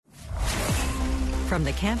From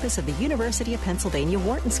the campus of the University of Pennsylvania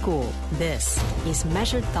Wharton School, this is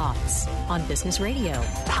Measured Thoughts on Business Radio,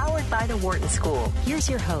 powered by the Wharton School. Here's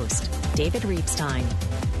your host, David Reibstein.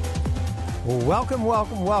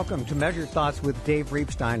 Welcome to Measured Thoughts with Dave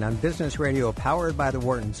Reibstein on Business Radio, powered by the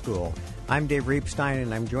Wharton School. I'm Dave Reibstein,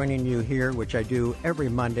 and I'm joining you here, which I do every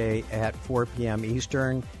Monday at 4 p.m.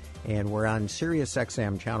 Eastern, and we're on Sirius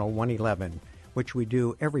XM Channel 111, which we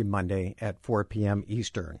do every Monday at 4 p.m.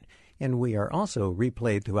 Eastern. And we are also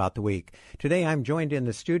replayed throughout the week. Today I'm joined in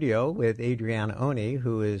the studio with Adriana Oni,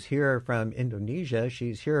 who is here from Indonesia.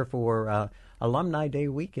 She's here for Alumni Day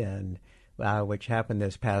weekend, which happened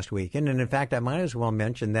this past weekend. And in fact, I might as well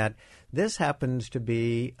mention that this happens to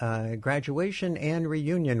be graduation and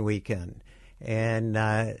reunion weekend. And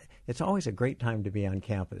it's always a great time to be on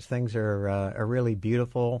campus. Things are really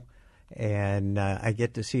beautiful. And I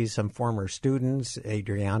get to see some former students,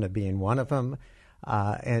 Adriana being one of them.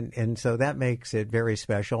 And so that makes it very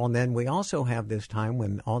special. And then we also have this time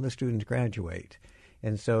when all the students graduate.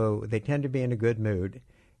 And so they tend to be in a good mood.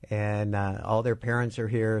 And all their parents are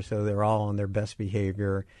here, so they're all on their best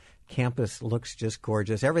behavior. Campus looks just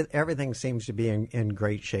gorgeous. Everything seems to be in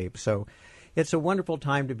great shape. So it's a wonderful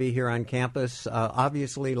time to be here on campus.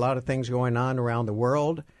 Obviously, a lot of things going on around the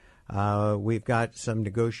world. We've got some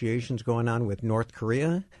negotiations going on with North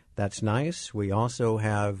Korea. That's nice. We also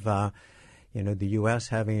have, the U.S.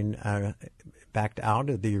 having backed out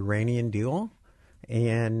of the Iranian deal.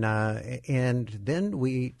 And then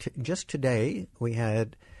just today, we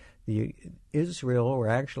had Israel, or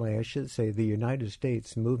actually I should say the United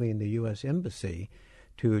States, moving the U.S. Embassy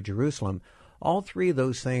to Jerusalem. All three of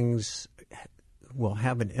those things will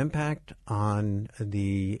have an impact on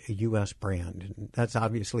the U.S. brand. That's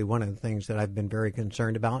obviously one of the things that I've been very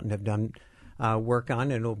concerned about and have done work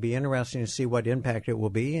on, and it'll be interesting to see what impact it will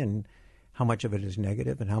be and how much of it is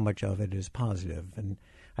negative and how much of it is positive. And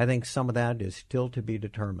I think some of that is still to be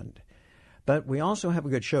determined. But we also have a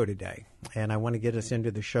good show today, and I want to get us into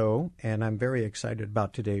the show, and I'm very excited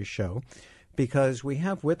about today's show because we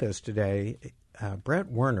have with us today Bret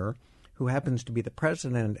Werner, who happens to be the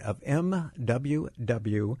president of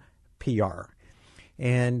MWWPR.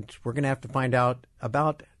 And we're going to have to find out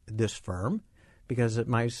about this firm because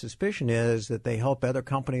my suspicion is that they help other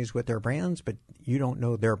companies with their brands, but you don't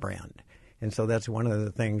know their brand. And so that's one of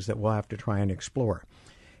the things that we'll have to try and explore.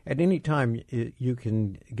 At any time, you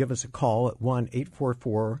can give us a call at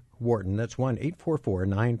 1-844-WHARTON. That's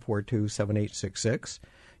 1-844-942-7866.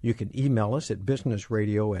 You can email us at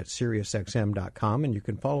businessradio@SiriusXM.com, and you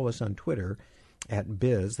can follow us on Twitter at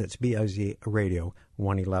Biz, that's B-I-Z Radio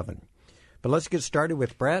 111. But let's get started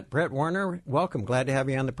with Bret. Bret Werner, welcome. Glad to have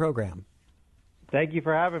you on the program. Thank you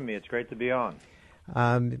for having me. It's great to be on.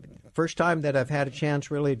 First time that I've had a chance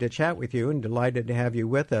really to chat with you, and delighted to have you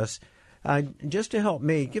with us. Just to help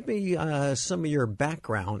me, give me some of your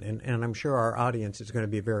background, and I'm sure our audience is going to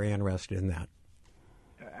be very interested in that.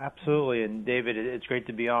 Absolutely, and David, it's great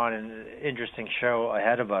to be on, and an interesting show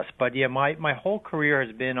ahead of us. But yeah, my whole career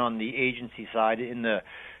has been on the agency side in the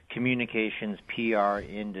communications PR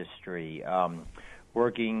industry,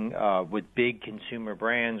 working with big consumer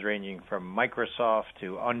brands ranging from Microsoft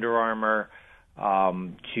to Under Armour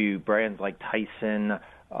to brands like Tyson,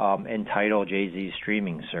 and Tidal, Jay-Z's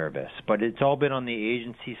streaming service. But it's all been on the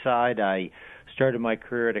agency side. I started my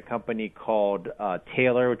career at a company called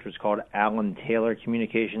Taylor, which was called Alan Taylor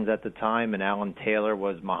Communications at the time, and Alan Taylor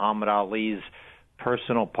was Muhammad Ali's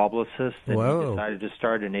personal publicist, and Whoa. He decided to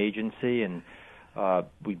start an agency, and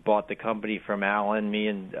we bought the company from Alan, me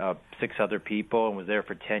and 6 other people, and was there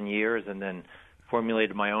for 10 years, and then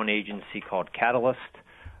formulated my own agency called Catalyst,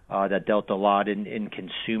 that dealt a lot in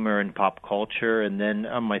consumer and pop culture. And then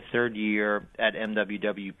on my third year at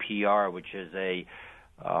MWWPR, which is a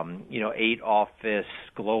 8-office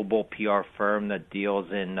global PR firm that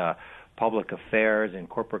deals in public affairs and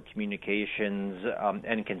corporate communications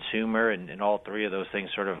and consumer, and all three of those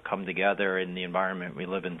things sort of come together in the environment we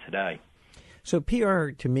live in today. So PR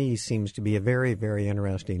to me seems to be a very, very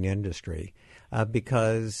interesting industry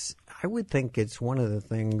because I would think it's one of the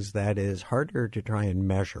things that is harder to try and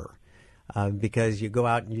measure because you go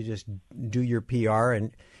out and you just do your PR.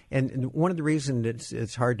 And one of the reasons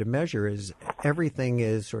it's hard to measure is everything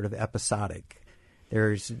is sort of episodic.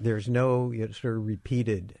 There's no sort of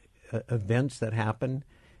repeated events that happen.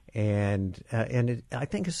 And I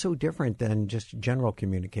think it's so different than just general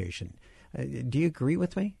communication. Do you agree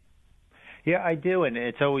with me? Yeah, I do, and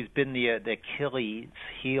it's always been the Achilles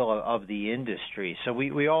heel of the industry. So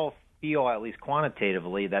we all feel, at least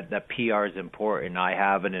quantitatively, that PR is important. I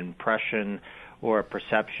have an impression or a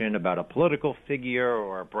perception about a political figure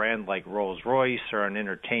or a brand like Rolls-Royce or an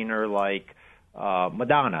entertainer like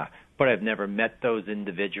Madonna. But I've never met those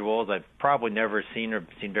individuals. I've probably never seen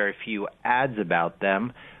very few ads about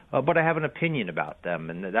them. But I have an opinion about them,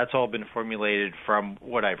 and that's all been formulated from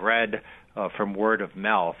what I've read, from word of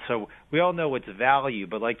mouth. So we all know its value,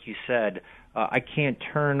 but like you said, I can't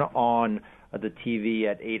turn on the TV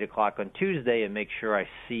at 8 o'clock on Tuesday and make sure I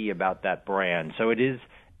see about that brand. So it is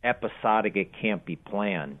episodic. It can't be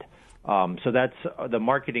planned. So that's the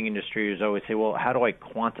marketing industry is always say, well, how do I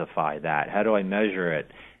quantify that? How do I measure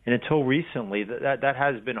it? And until recently, that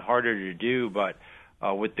has been harder to do, but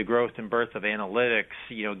with the growth and birth of analytics,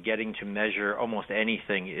 getting to measure almost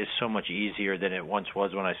anything is so much easier than it once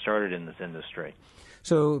was when I started in this industry.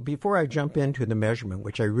 So before I jump into the measurement,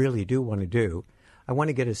 which I really do want to do, I want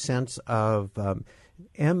to get a sense of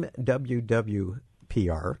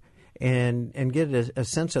MWWPR and get a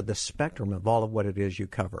sense of the spectrum of all of what it is you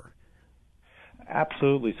cover.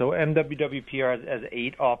 Absolutely. So MWWPR has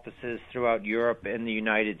 8 offices throughout Europe and the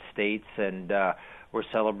United States, and we're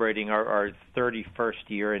celebrating our 31st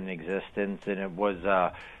year in existence. And it was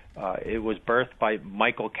birthed by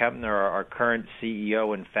Michael Kempner, our current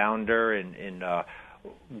CEO and founder, in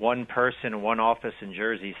one person, one office in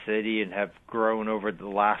Jersey City, and have grown over the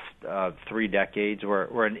last 3 decades.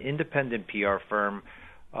 We're an independent PR firm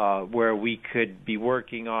where we could be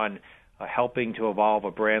working on helping to evolve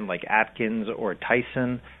a brand like Atkins or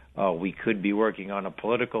Tyson. We could be working on a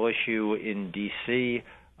political issue in D.C.,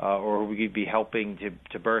 or we could be helping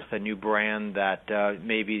to birth a new brand that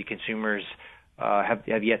maybe consumers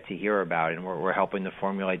have yet to hear about, and we're helping to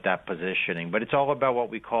formulate that positioning. But it's all about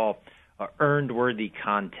what we call earned-worthy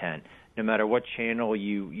content. No matter what channel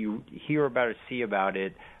you hear about or see about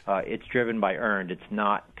it, it's driven by earned. It's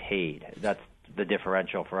not paid. That's the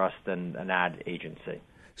differential for us than an ad agency.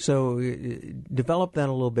 So develop that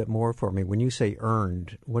a little bit more for me. When you say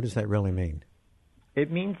earned, what does that really mean? It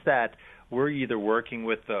means that we're either working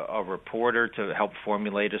with a reporter to help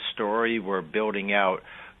formulate a story, we're building out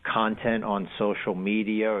content on social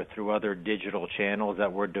media or through other digital channels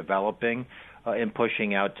that we're developing and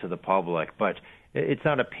pushing out to the public. But it's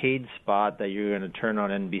not a paid spot that you're going to turn on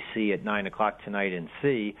NBC at 9 o'clock tonight and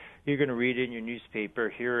see. You're going to read it in your newspaper,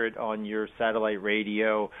 hear it on your satellite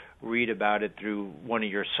radio, read about it through one of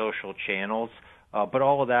your social channels. But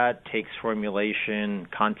all of that takes formulation,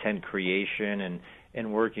 content creation,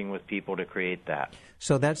 and working with people to create that.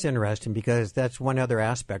 So that's interesting, because that's one other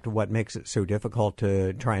aspect of what makes it so difficult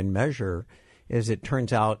to try and measure, is it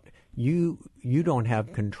turns out you don't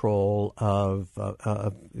have control of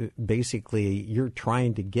basically you're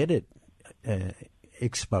trying to get it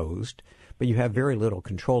exposed, but you have very little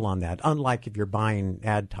control on that, unlike if you're buying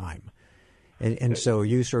ad time. And so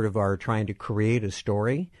you sort of are trying to create a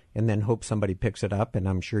story and then hope somebody picks it up, and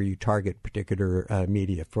I'm sure you target particular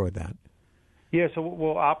media for that. Yeah, so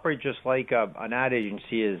we'll operate just like an ad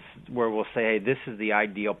agency is, where we'll say, hey, this is the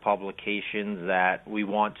ideal publications that we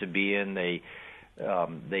want to be in. They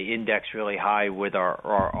index really high with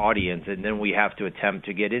our audience, and then we have to attempt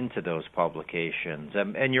to get into those publications.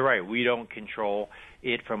 And you're right, we don't control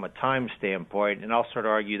it from a time standpoint, and I'll sort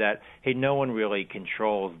of argue that, hey, no one really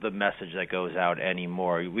controls the message that goes out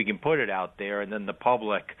anymore. We can put it out there, and then the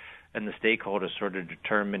public and the stakeholders sort of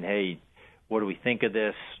determine, hey, what do we think of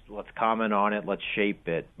this? Let's comment on it. Let's shape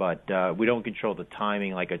it. But we don't control the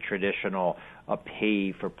timing like a traditional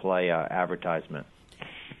pay-for-play advertisement.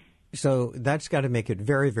 So that's got to make it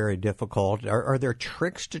very, very difficult. Are there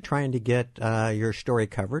tricks to trying to get your story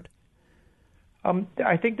covered?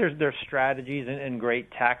 I think there's strategies and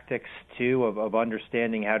great tactics, too, of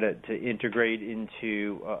understanding how to integrate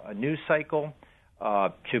into a news cycle,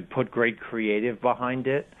 to put great creative behind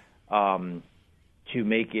it, to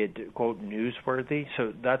make it, quote, newsworthy.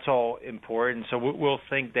 So that's all important. So we'll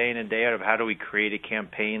think day in and day out of how do we create a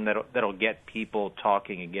campaign that'll get people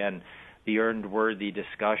talking again. The earned-worthy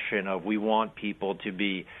discussion of we want people to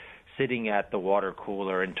be sitting at the water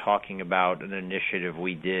cooler and talking about an initiative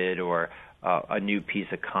we did or a new piece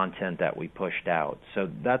of content that we pushed out. So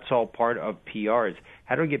that's all part of PR, is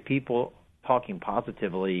how do we get people talking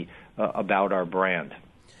positively about our brand.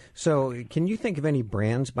 So can you think of any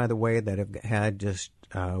brands, by the way, that have had just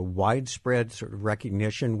widespread sort of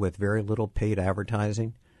recognition with very little paid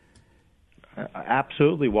advertising?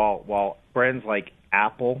 Absolutely. While brands like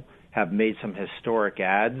Apple have made some historic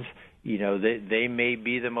ads, they may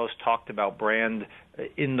be the most talked about brand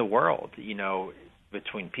in the world.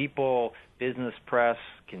 Between people, business press,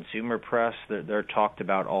 consumer press, they're talked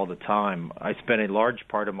about all the time. I spent a large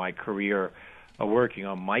part of my career working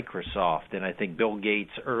on Microsoft, and I think Bill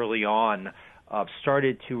Gates early on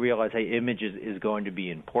started to realize, hey, image is going to be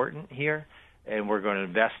important here, and we're going to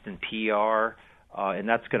invest in PR and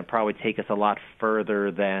that's going to probably take us a lot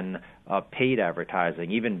further than paid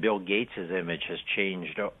advertising. Even Bill Gates' image has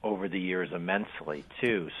changed over the years immensely,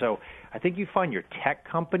 too. So I think you find your tech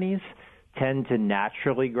companies tend to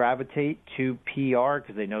naturally gravitate to PR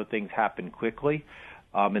because they know things happen quickly,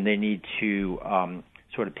 and they need to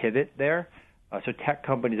sort of pivot there. So tech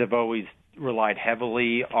companies have always relied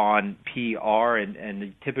heavily on PR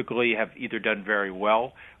and typically have either done very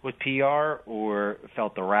well with PR or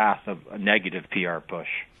felt the wrath of a negative PR push.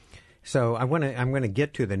 So I'm going to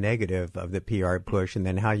get to the negative of the PR push and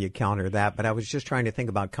then how you counter that. But I was just trying to think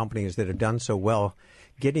about companies that have done so well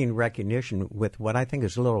getting recognition with what I think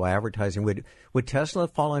is a little advertising. Would Tesla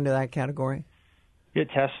fall into that category? Yeah,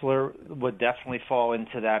 Tesla would definitely fall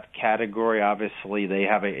into that category. Obviously, they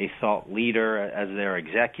have a thought leader as their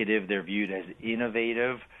executive. They're viewed as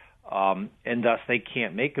innovative, and thus they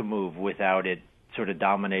can't make a move without it sort of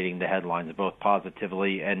dominating the headlines, both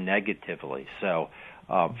positively and negatively. So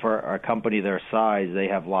for a company their size, they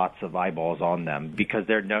have lots of eyeballs on them because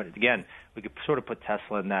they're again, we could sort of put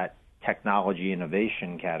Tesla in that technology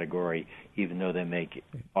innovation category, even though they make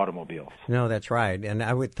automobiles. No, that's right. And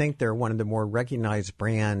I would think they're one of the more recognized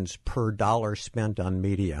brands per dollar spent on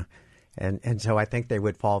media. And so I think they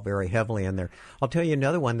would fall very heavily in there. I'll tell you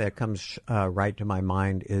another one that comes right to my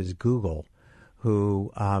mind is Google,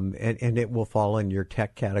 who, and it will fall in your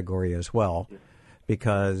tech category as well,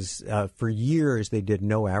 because for years they did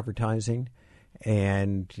no advertising,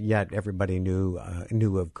 and yet everybody knew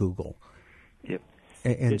of Google. Yep.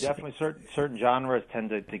 And definitely certain genres tend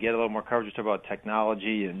to get a little more coverage. Just about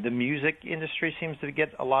technology, and the music industry seems to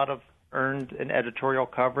get a lot of earned and editorial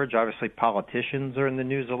coverage. Obviously, politicians are in the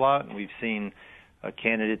news a lot, and we've seen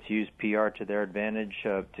candidates use PR to their advantage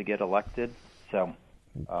to get elected. So,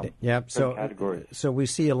 so we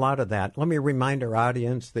see a lot of that. Let me remind our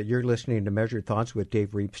audience that you're listening to Measured Thoughts with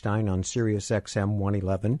Dave Reibstein on Sirius XM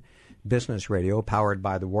 111, Business Radio, powered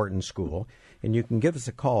by the Wharton School. And you can give us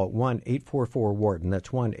a call at 1-844-WHARTON. That's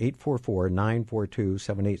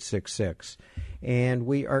 1-844-942-7866. And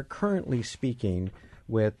we are currently speaking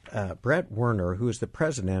with Bret Werner, who is the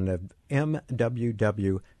president of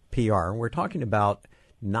MWWPR. And we're talking about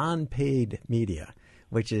non-paid media,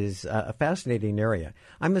 which is a fascinating area.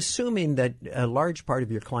 I'm assuming that a large part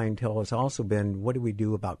of your clientele has also been, what do we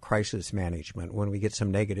do about crisis management when we get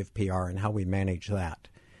some negative PR and how we manage that?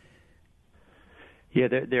 Yeah,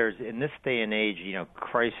 there's in this day and age,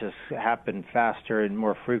 crises happen faster and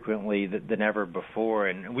more frequently than ever before,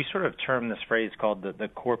 and we sort of term this phrase called the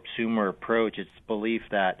corpsumer approach. It's belief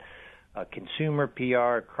that consumer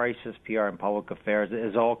PR, crisis PR, and public affairs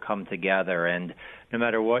has all come together, and no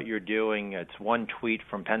matter what you're doing, it's one tweet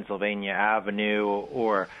from Pennsylvania Avenue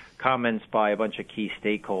or comments by a bunch of key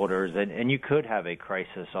stakeholders, and you could have a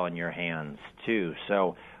crisis on your hands too.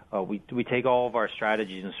 So we take all of our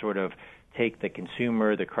strategies and sort of take the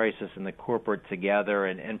consumer, the crisis, and the corporate together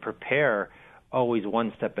and prepare always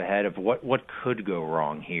one step ahead of what could go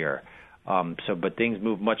wrong here. But things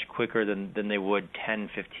move much quicker than they would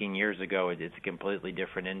 10, 15 years ago. It's a completely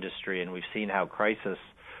different industry, and we've seen how crisis,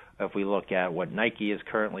 if we look at what Nike is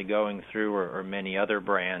currently going through or many other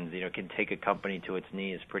brands, can take a company to its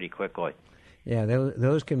knees pretty quickly. Yeah,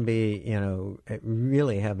 those can be,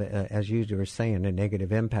 really have, as you were saying, a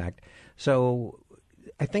negative impact. So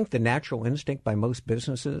I think the natural instinct by most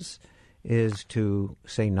businesses is to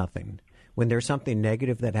say nothing. When there's something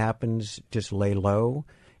negative that happens, just lay low.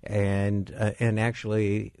 And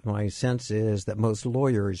actually, my sense is that most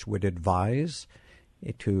lawyers would advise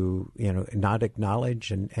to not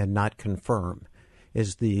acknowledge and not confirm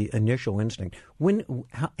is the initial instinct.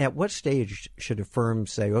 At what stage should a firm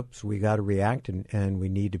say, "Oops, we got to react and we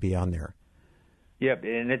need to be on there"? Yeah,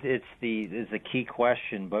 and it's the key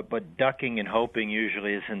question, but ducking and hoping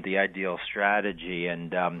usually isn't the ideal strategy,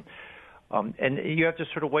 and you have to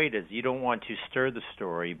sort of wait. As you don't want to stir the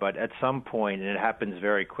story, but at some point, and it happens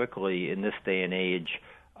very quickly in this day and age,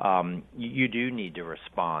 you do need to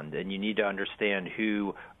respond, and you need to understand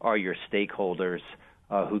who are your stakeholders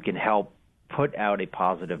who can help put out a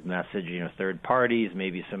positive message. Third parties,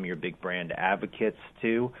 maybe some of your big brand advocates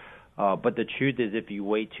too. But the truth is, if you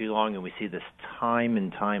wait too long, and we see this time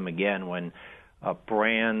and time again, when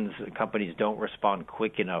brands and companies don't respond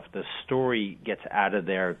quick enough, the story gets out of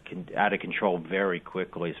control very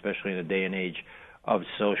quickly, especially in the day and age of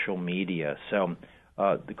social media. So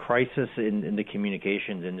the crisis in the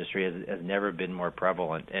communications industry has never been more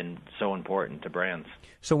prevalent and so important to brands.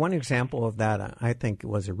 So one example of that, I think,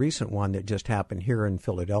 was a recent one that just happened here in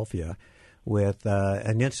Philadelphia, with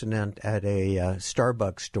an incident at a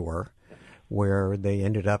Starbucks store where they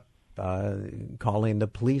ended up calling the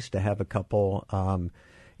police to have a couple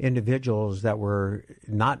individuals that were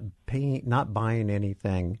not buying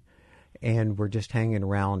anything, and were just hanging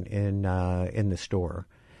around in the store.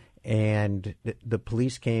 And the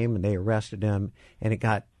police came and they arrested him, and it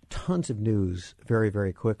got tons of news very,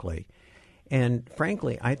 very quickly. And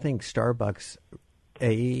frankly, I think Starbucks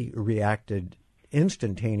reacted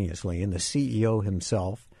instantaneously, and the CEO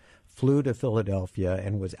himself flew to Philadelphia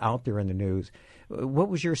and was out there in the news. What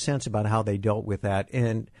was your sense about how they dealt with that?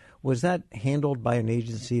 And was that handled by an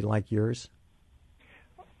agency like yours?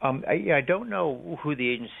 I don't know who the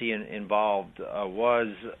agency involved was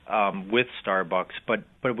with Starbucks, but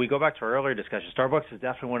we go back to our earlier discussion. Starbucks is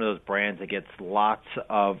definitely one of those brands that gets lots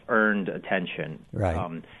of earned attention.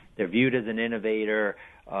 Right. They're viewed as an innovator.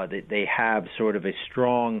 They have sort of a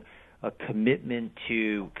strong commitment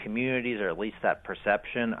to communities, or at least that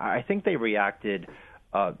perception. I think they reacted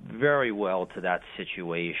very well to that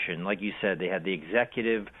situation. Like you said, they had the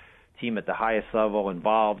executive team at the highest level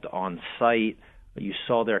involved on site. You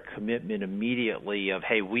saw their commitment immediately of,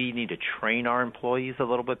 hey, we need to train our employees a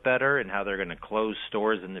little bit better and how they're going to close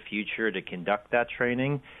stores in the future to conduct that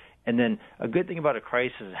training. And then a good thing about a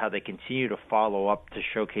crisis is how they continue to follow up to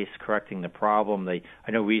showcase correcting the problem.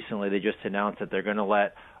 I know recently they just announced that they're going to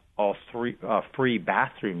let all free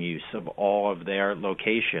bathroom use of all of their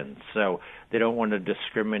locations. So they don't want to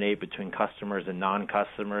discriminate between customers and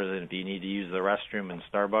non-customers. And if you need to use the restroom in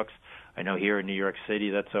Starbucks, I know here in New York City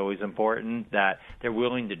that's always important, that they're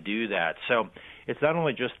willing to do that. So it's not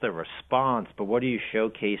only just the response, but what are you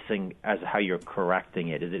showcasing as how you're correcting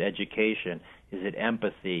it? Is it education? Is it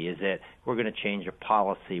empathy? Is it we're going to change a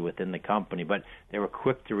policy within the company? But they were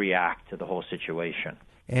quick to react to the whole situation.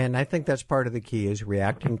 And I think that's part of the key, is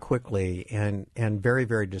reacting quickly and very,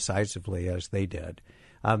 very decisively as they did.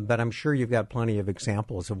 But I'm sure you've got plenty of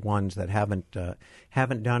examples of ones that haven't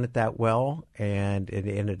done it that well, and it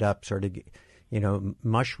ended up sort of,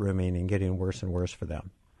 mushrooming and getting worse and worse for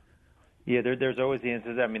them. Yeah, there's always the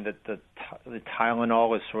instances. I mean, the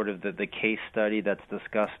Tylenol is sort of the case study that's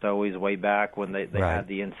discussed always way back when they Right. had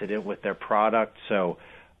the incident with their product. So,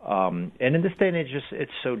 and in this day and age,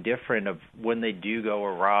 it's so different of when they do go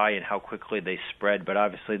awry and how quickly they spread. But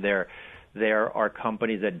obviously, there are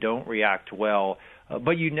companies that don't react well.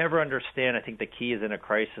 But you never understand. I think the key is in a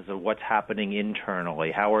crisis of what's happening internally.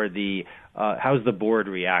 How's the board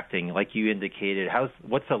reacting? Like you indicated,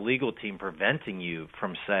 what's the legal team preventing you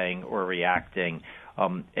from saying or reacting?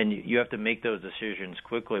 And you have to make those decisions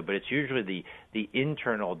quickly. But it's usually the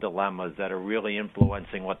internal dilemmas that are really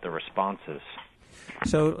influencing what the response is.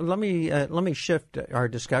 So let me shift our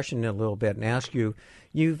discussion a little bit and ask you.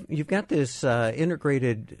 You've got this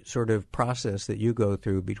integrated sort of process that you go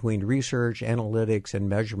through between research, analytics, and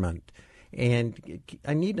measurement. And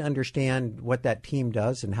I need to understand what that team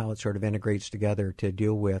does and how it sort of integrates together to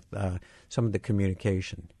deal with some of the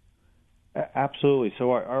communication. Absolutely.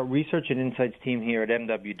 So our research and insights team here at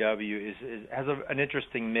MWW has an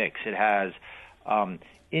interesting mix. It has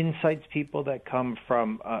insights people that come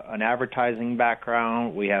from an advertising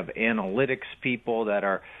background. We have analytics people that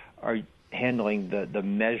are handling the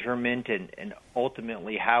measurement and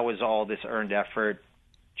ultimately how is all this earned effort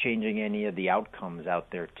changing any of the outcomes out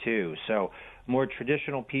there too. So more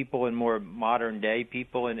traditional people and more modern day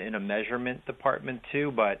people in a measurement department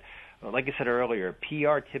too. But like I said earlier,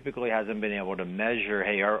 PR typically hasn't been able to measure,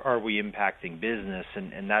 hey, are we impacting business?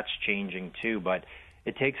 And that's changing too. But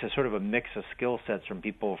it takes a sort of a mix of skill sets from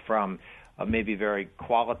people from maybe very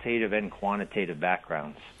qualitative and quantitative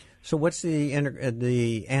backgrounds. So what's the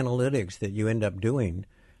analytics that you end up doing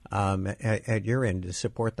at your end to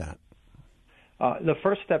support that? The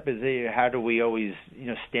first step is how do we always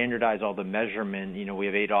standardize all the measurement? We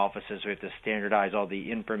have 8 offices. We have to standardize all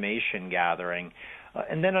the information gathering.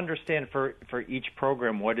 And then understand for each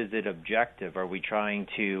program, what is its objective? Are we trying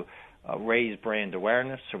to raise brand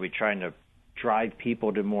awareness? Are we trying to drive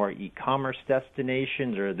people to more e-commerce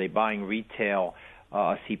destinations, or are they buying retail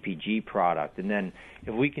a CPG product? And then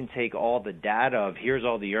if we can take all the data of here's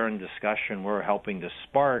all the earned discussion we're helping to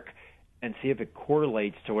spark and see if it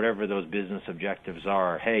correlates to whatever those business objectives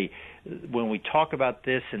are. Hey, when we talk about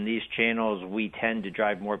this in these channels, we tend to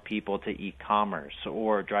drive more people to e-commerce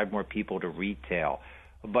or drive more people to retail.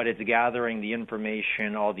 But it's gathering the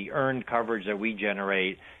information, all the earned coverage that we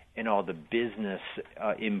generate, and all the business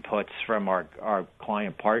inputs from our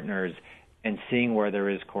client partners and seeing where there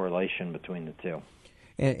is correlation between the two.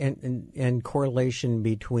 And correlation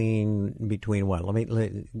between what? Let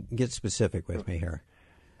me get specific with me here.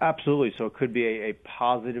 Absolutely. So it could be a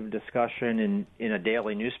positive discussion in a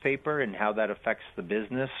daily newspaper and how that affects the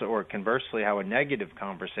business, or conversely, how a negative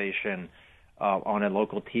conversation on a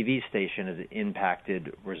local TV station has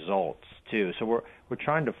impacted results too. So we're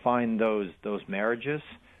trying to find those marriages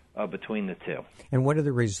between the two. And what are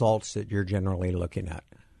the results that you're generally looking at?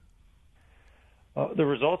 The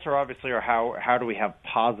results are obviously how do we have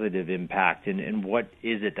positive impact, and what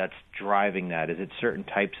is it that's driving that? Is it certain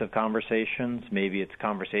types of conversations? Maybe it's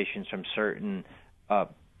conversations from certain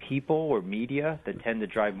people or media that tend to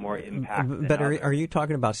drive more impact. But are you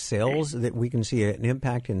talking about sales, that we can see an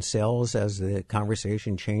impact in sales as the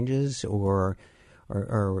conversation changes, or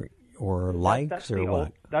likes, or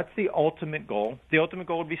what? That's the ultimate goal. The ultimate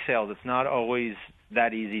goal would be sales. It's not always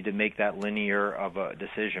that easy to make that linear of a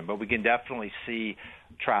decision, but we can definitely see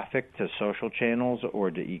traffic to social channels or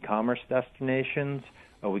to e-commerce destinations.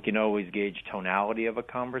 We can always gauge tonality of a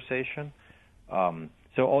conversation.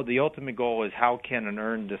 So the ultimate goal is how can an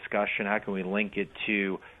earned discussion, how can we link it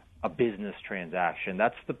to a business transaction?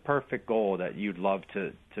 That's the perfect goal that you'd love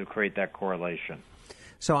to create that correlation.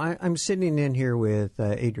 So I'm sitting in here with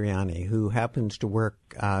Adriani, who happens to work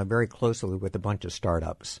very closely with a bunch of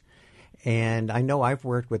startups. And I know I've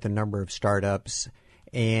worked with a number of startups,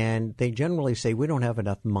 and they generally say we don't have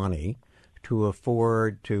enough money to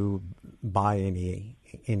afford to buy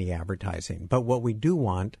any advertising. But what we do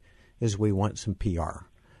want is we want some PR.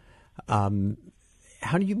 How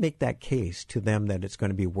do you make that case to them that it's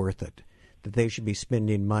going to be worth it, that they should be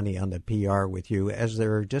spending money on the PR with you as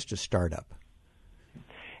they're just a startup?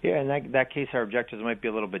 Yeah, in that case, our objectives might be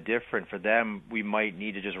a little bit different. For them, we might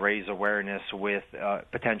need to just raise awareness with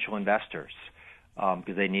potential investors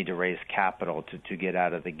because they need to raise capital to get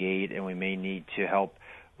out of the gate, and we may need to help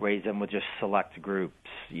raise them with just select groups.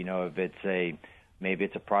 You know, if maybe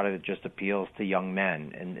it's a product that just appeals to young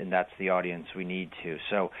men, and that's the audience we need to.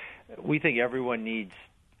 So we think everyone needs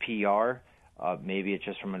PR. Maybe it's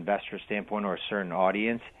just from an investor standpoint or a certain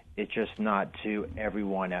audience. It's just not to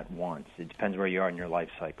everyone at once. It depends where you are in your life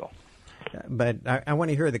cycle. But I want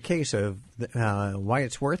to hear the case of why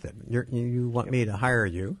it's worth it. You want me to hire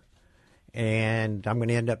you, and I'm going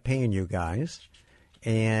to end up paying you guys,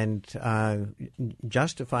 and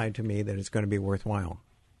justify to me that it's going to be worthwhile.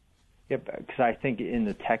 Yeah, because I think in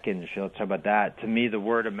the tech industry, let's talk about that. To me, the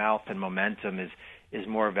word of mouth and momentum is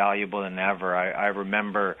more valuable than ever. I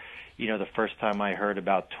remember, the first time I heard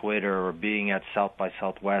about Twitter or being at South by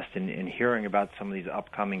Southwest and hearing about some of these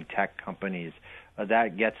upcoming tech companies,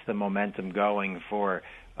 that gets the momentum going for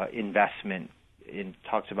investment. It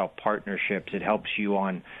talks about partnerships. It helps you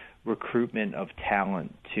on recruitment of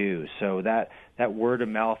talent, too. So that word of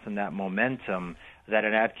mouth and that momentum that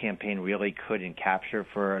an ad campaign really couldn't capture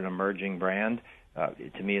for an emerging brand,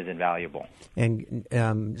 to me, is invaluable. And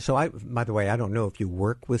so, by the way, I don't know if you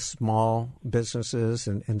work with small businesses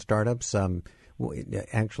and startups.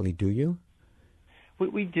 Actually, do you?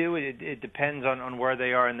 We do. It depends on where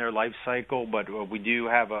they are in their life cycle, but we do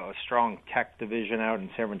have a strong tech division out in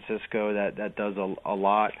San Francisco that does a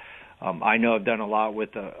lot. I know I've done a lot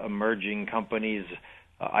with emerging companies.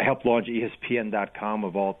 I helped launch ESPN.com,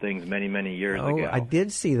 of all things, many, many years ago. I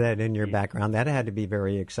did see that in your background. That had to be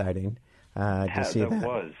very exciting to see that. It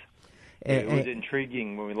was. It was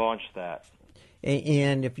intriguing when we launched that.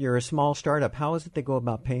 And if you're a small startup, how is it they go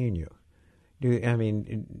about paying you?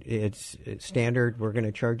 It's standard, we're going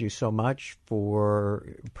to charge you so much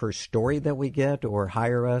per story that we get, or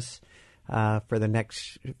hire us for the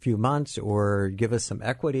next few months, or give us some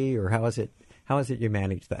equity, or how is it you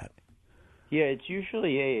manage that? Yeah, it's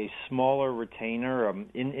usually a smaller retainer.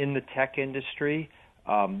 In the tech industry,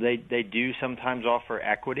 they do sometimes offer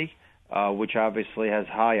equity, which obviously has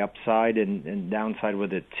high upside and downside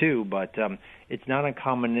with it too. But it's not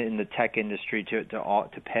uncommon in the tech industry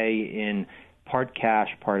to pay in part cash,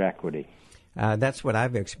 part equity. That's what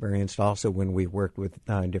I've experienced also when we worked with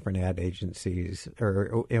different ad agencies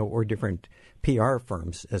or different PR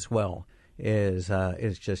firms as well. Is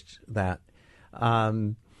just that.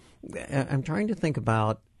 I'm trying to think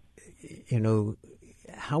about,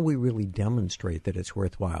 how we really demonstrate that it's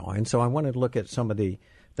worthwhile. And so I wanted to look at some of the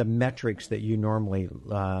metrics that you normally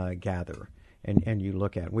gather and you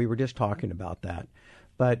look at. We were just talking about that.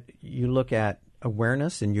 But you look at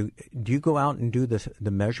awareness, and do you go out and do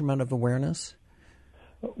the measurement of awareness?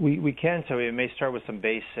 We can. So we may start with some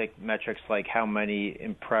basic metrics like how many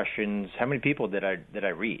impressions, how many people did I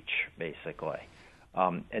reach, basically.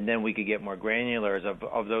 And then we could get more granular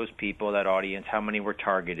of those people, that audience, how many were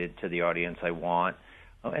targeted to the audience I want.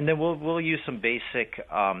 And then we'll use some basic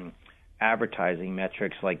advertising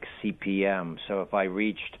metrics like CPM. So if I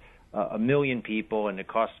reached 1 million people and it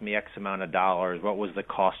cost me X amount of dollars, what was the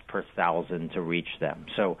cost per 1,000 to reach them?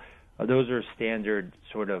 So those are standard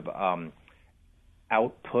sort of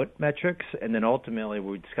output metrics, and then ultimately,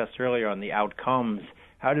 we discussed earlier on the outcomes.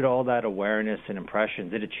 How did all that awareness and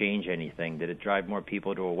impressions, did it change anything? Did it drive more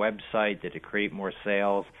people to a website? Did it create more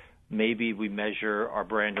sales? Maybe we measure our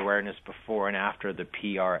brand awareness before and after the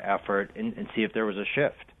PR effort and see if there was a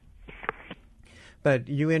shift. But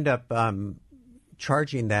you end up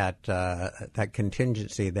charging that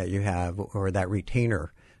contingency that you have, or that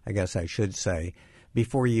retainer, I guess I should say,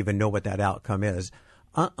 before you even know what that outcome is.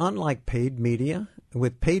 Unlike paid media,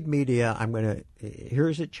 with paid media,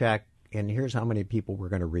 here's a check and here's how many people we're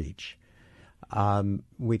going to reach.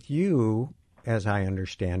 With you, as I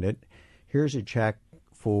understand it, here's a check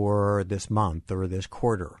for this month or this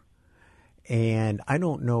quarter. And I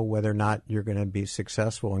don't know whether or not you're going to be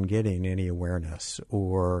successful in getting any awareness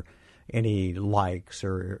or any likes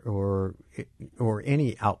or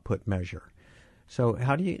any output measure. So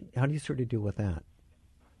how do you sort of deal with that?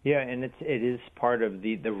 Yeah, and it is part of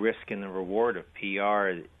the risk and the reward of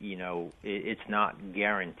PR. You know, it's not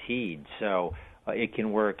guaranteed, so it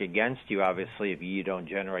can work against you. Obviously, if you don't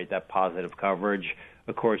generate that positive coverage,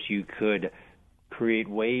 of course, you could create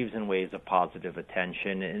waves and waves of positive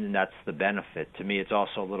attention, and that's the benefit. To me, it's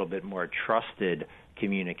also a little bit more trusted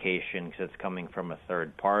communication because it's coming from a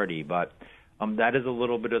third party. But that is a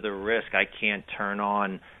little bit of the risk. I can't turn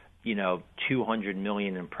on 200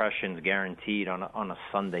 million impressions guaranteed on a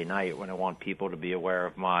Sunday night when I want people to be aware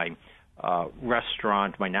of my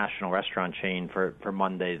restaurant, my national restaurant chain for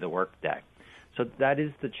Monday, the workday. So that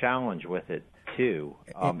is the challenge with it, too,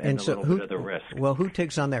 and a little bit of the risk. Well, who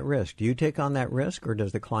takes on that risk? Do you take on that risk, or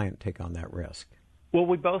does the client take on that risk? Well,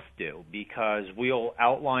 we both do, because we'll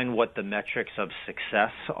outline what the metrics of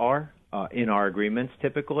success are in our agreements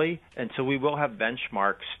typically, and so we will have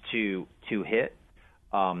benchmarks to hit.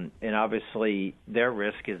 And obviously, their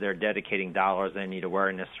risk is they're dedicating dollars. They need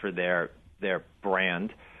awareness for their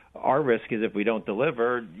brand. Our risk is if we don't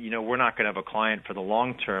deliver, we're not going to have a client for the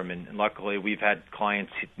long term. And luckily, we've had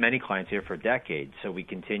many clients here for decades, so we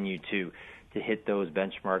continue to hit those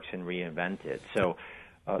benchmarks and reinvent it. So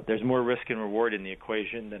there's more risk and reward in the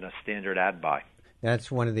equation than a standard ad buy.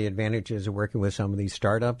 That's one of the advantages of working with some of these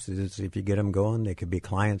startups is if you get them going, they could be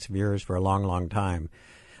clients of yours for a long, long time.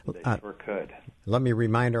 They sure could. Let me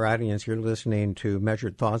remind our audience, you're listening to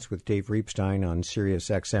Measured Thoughts with Dave Reibstein on Sirius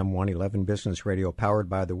XM 111 Business Radio, powered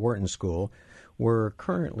by the Wharton School. We're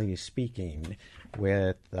currently speaking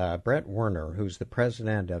with Bret Werner, who's the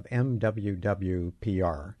president of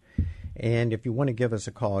MWWPR. And if you want to give us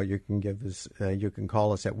a call, you can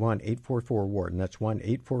call us at 1-844-WHARTON. That's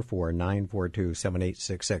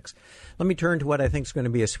 1-844-942-7866. Let me turn to what I think is going to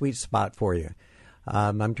be a sweet spot for you.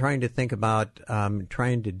 I'm trying to think about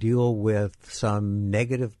trying to deal with some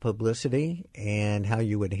negative publicity and how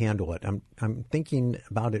you would handle it. I'm thinking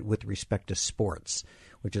about it with respect to sports,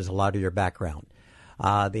 which is a lot of your background.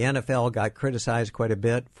 The NFL got criticized quite a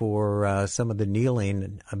bit for some of the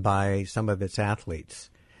kneeling by some of its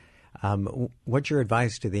athletes. What's your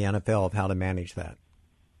advice to the NFL of how to manage that?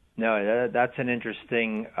 No, that's an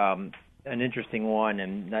interesting one,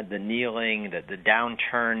 and the kneeling, the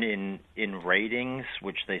downturn in ratings,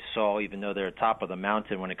 which they saw, even though they're top of the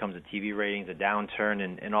mountain when it comes to TV ratings, a downturn,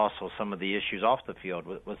 and also some of the issues off the field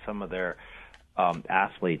with some of their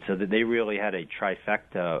athletes. So that they really had a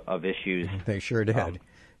trifecta of issues. They sure did.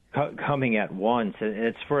 Coming at once, and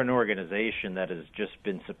it's for an organization that has just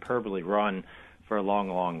been superbly run for a long,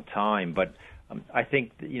 long time. But I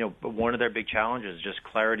think, one of their big challenges is just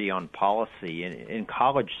clarity on policy. In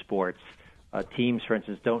college sports, teams, for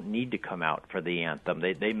instance, don't need to come out for the anthem.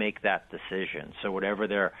 They make that decision. So whatever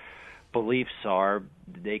their beliefs are,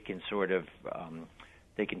 they can sort of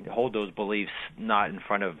they can hold those beliefs not in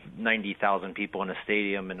front of 90,000 people in a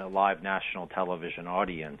stadium and a live national television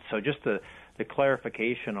audience. So just the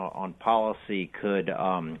clarification on policy could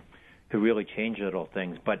really change little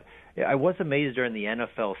things. But I was amazed during the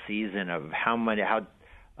NFL season of how many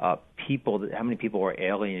people were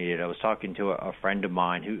alienated. I was talking to a friend of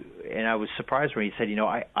mine and I was surprised when he said,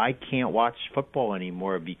 I can't watch football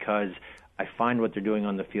anymore because I find what they're doing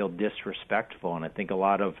on the field disrespectful. And I think a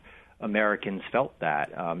lot of Americans felt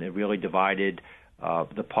that. It really divided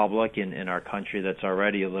the public in our country that's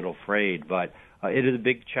already a little frayed. But it is a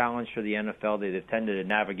big challenge for the NFL. They've tended to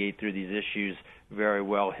navigate through these issues very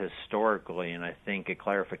well historically, and I think a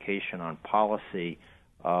clarification on policy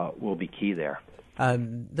will be key there.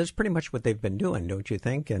 That's pretty much what they've been doing, don't you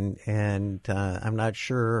think? And I'm not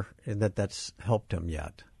sure that that's helped them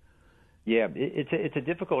yet. Yeah, it's a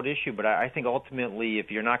difficult issue, but I think ultimately,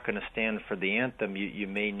 if you're not going to stand for the anthem, you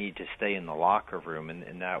may need to stay in the locker room,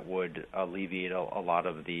 and that would alleviate a lot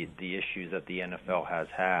of the issues that the NFL has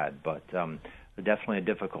had. But definitely a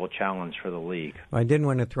difficult challenge for the league. Well, I didn't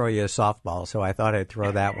want to throw you a softball, so I thought I'd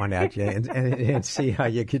throw that one at you and see how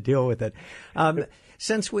you could deal with it.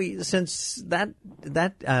 Since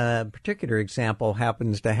that particular example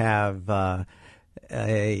happens to have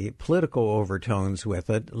a political overtones with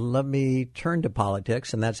it, let me turn to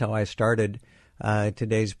politics, and that's how I started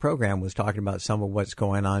today's program, was talking about some of what's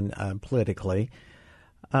going on politically.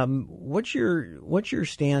 What's your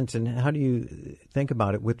stance, and how do you think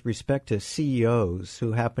about it with respect to CEOs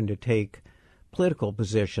who happen to take political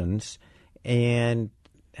positions, and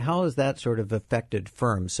how has that sort of affected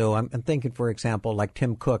firms? So I'm thinking, for example, like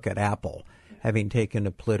Tim Cook at Apple, having taken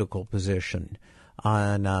a political position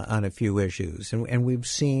on a few issues, and we've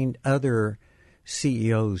seen other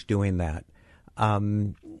CEOs doing that.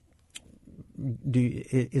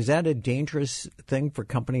 Is that a dangerous thing for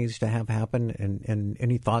companies to have happen? And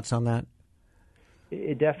any thoughts on that?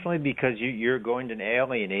 It definitely, because you're going to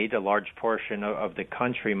alienate a large portion of the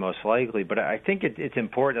country, most likely. But I think it's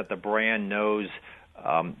important that the brand knows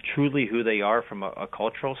truly who they are from a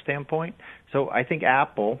cultural standpoint. So I think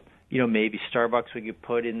Apple, maybe Starbucks we could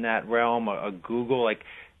put in that realm, a Google, like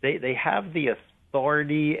they have the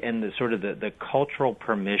authority and the sort of the cultural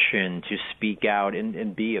permission to speak out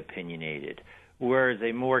and be opinionated, whereas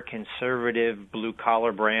a more conservative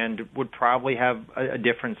blue-collar brand would probably have a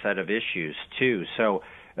different set of issues too. So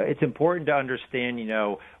it's important to understand,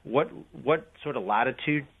 what sort of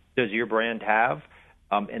latitude does your brand have,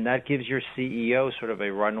 and that gives your CEO sort of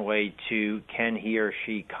a runway to, can he or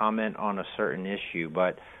she comment on a certain issue.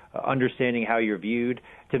 But understanding how you're viewed,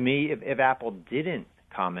 to me, if Apple didn't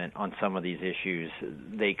comment on some of these issues,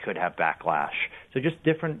 they could have backlash. So just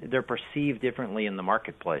different, they're perceived differently in the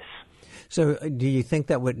marketplace. So do you think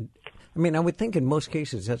that would, I would think in most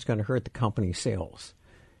cases that's going to hurt the company's sales.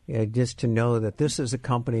 Just to know that this is a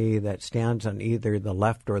company that stands on either the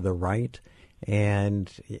left or the right,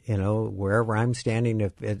 and, wherever I'm standing,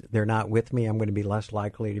 if they're not with me, I'm going to be less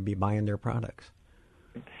likely to be buying their products.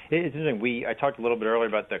 It's interesting. I talked a little bit earlier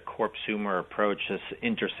about the corpsumer approach, this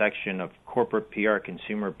intersection of corporate PR,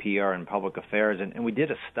 consumer PR, and public affairs. And we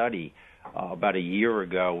did a study about a year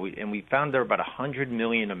ago, and we found there are about 100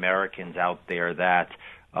 million Americans out there that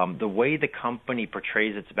the way the company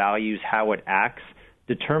portrays its values, how it acts,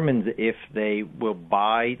 determines if they will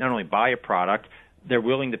not only buy a product, they're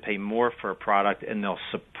willing to pay more for a product, and they'll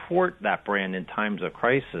support that brand in times of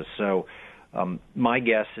crisis. So my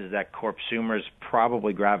guess is that corpsumers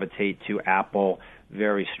probably gravitate to Apple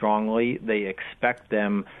very strongly. They expect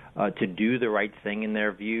them to do the right thing in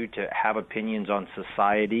their view, to have opinions on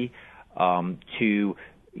society, to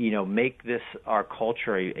make this, our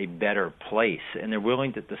culture, a better place. And they're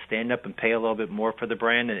willing to stand up and pay a little bit more for the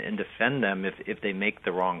brand and defend them if they make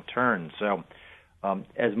the wrong turn. So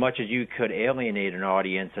as much as you could alienate an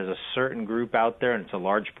audience, there's a certain group out there, and it's a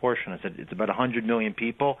large portion. I said it's about 100 million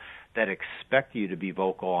people that expect you to be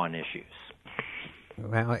vocal on issues.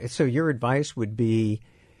 Well, so your advice would be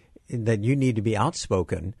that you need to be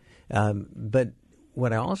outspoken. But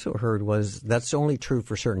what I also heard was that's only true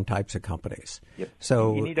for certain types of companies. Yep.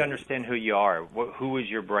 So you need to understand who you are, who is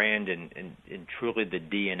your brand, and truly the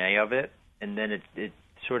DNA of it. And then it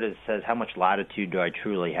sort of says, how much latitude do I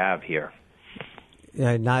truly have here?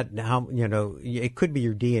 Not how, it could be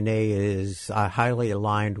your DNA is highly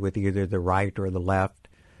aligned with either the right or the left.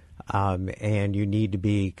 And you need to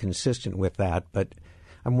be consistent with that. But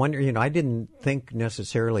I'm wondering, I didn't think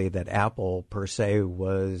necessarily that Apple per se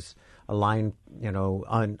was aligned,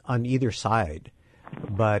 on either side.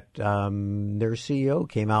 But their CEO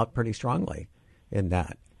came out pretty strongly in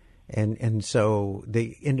that. And so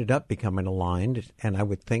they ended up becoming aligned, and I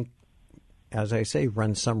would think, as I say,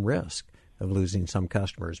 run some risk of losing some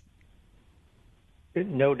customers.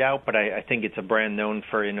 No doubt, but I think it's a brand known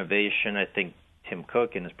for innovation. I think Tim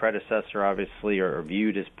Cook and his predecessor obviously are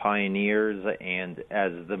viewed as pioneers, and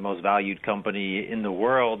as the most valued company in the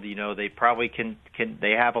world, they probably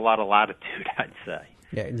they have a lot of latitude, I'd say.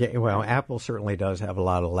 Yeah, well, Apple certainly does have a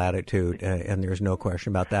lot of latitude, and there's no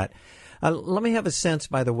question about that. Let me have a sense,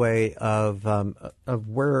 by the way, of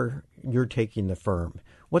where you're taking the firm.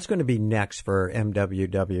 What's going to be next for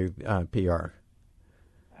MWWPR?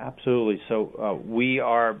 Absolutely. So we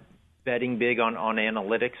are betting big on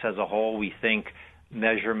analytics as a whole. We think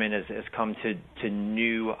measurement has come to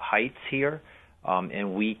new heights here,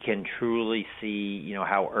 and we can truly see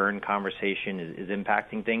how earned conversation is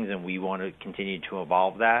impacting things, and we want to continue to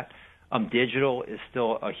evolve that. Digital is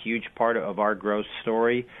still a huge part of our growth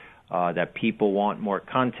story. that people want more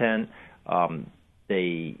content.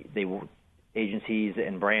 Agencies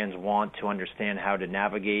and brands want to understand how to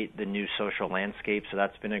navigate the new social landscape, so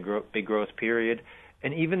that's been a big growth period.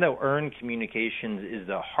 And even though earned communications is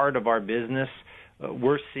the heart of our business,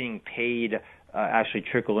 we're seeing paid actually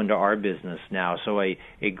trickle into our business now. So a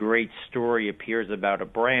great story appears about a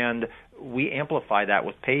brand, we amplify that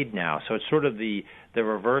with paid now. So it's sort of the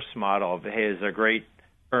reverse model of, hey, there's a great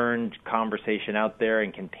earned conversation out there,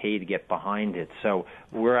 and can paid get behind it? So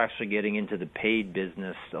we're actually getting into the paid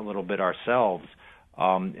business a little bit ourselves,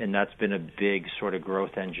 and that's been a big sort of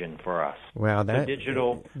growth engine for us. Wow, so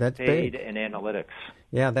digital, that's paid, big. And analytics.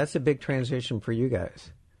 Yeah, that's a big transition for you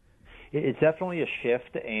guys. It's definitely a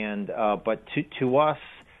shift, and but to us,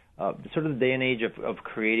 sort of the day and age of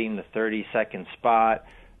creating the 30-second spot,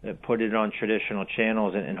 put it on traditional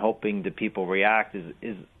channels, and hoping that people react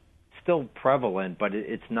is still prevalent, but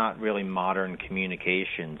it's not really modern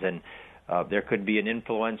communications. And there could be an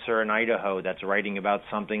influencer in Idaho that's writing about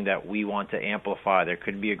something that we want to amplify. There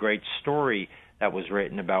could be a great story that was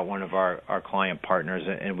written about one of our client partners,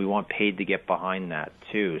 and we want paid to get behind that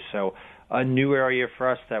too. So a new area for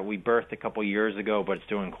us that we birthed a couple years ago, but it's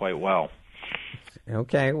doing quite well.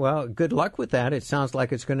 Okay, well, good luck with that. It sounds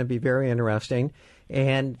like it's going to be very interesting,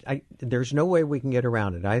 and there's no way we can get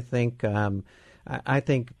around it. I think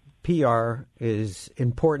PR is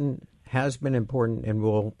important, has been important, and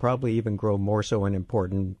will probably even grow more so in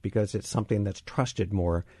important because it's something that's trusted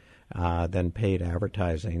more than paid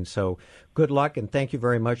advertising. So good luck, and thank you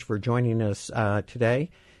very much for joining us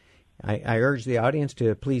today. I urge the audience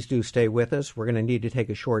to please do stay with us. We're going to need to take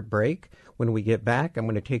a short break. When we get back, I'm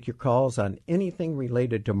going to take your calls on anything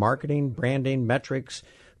related to marketing, branding, metrics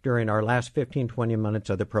during our last 15-20 minutes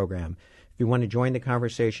of the program. If you want to join the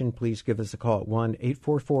conversation, please give us a call at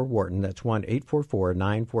 1-844-WHARTON. That's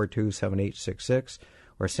 1-844-942-7866.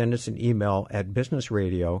 Or send us an email at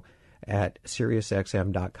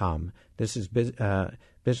businessradio@SiriusXM.com. This is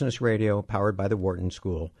Business Radio powered by the Wharton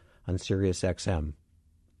School on SiriusXM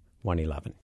 111.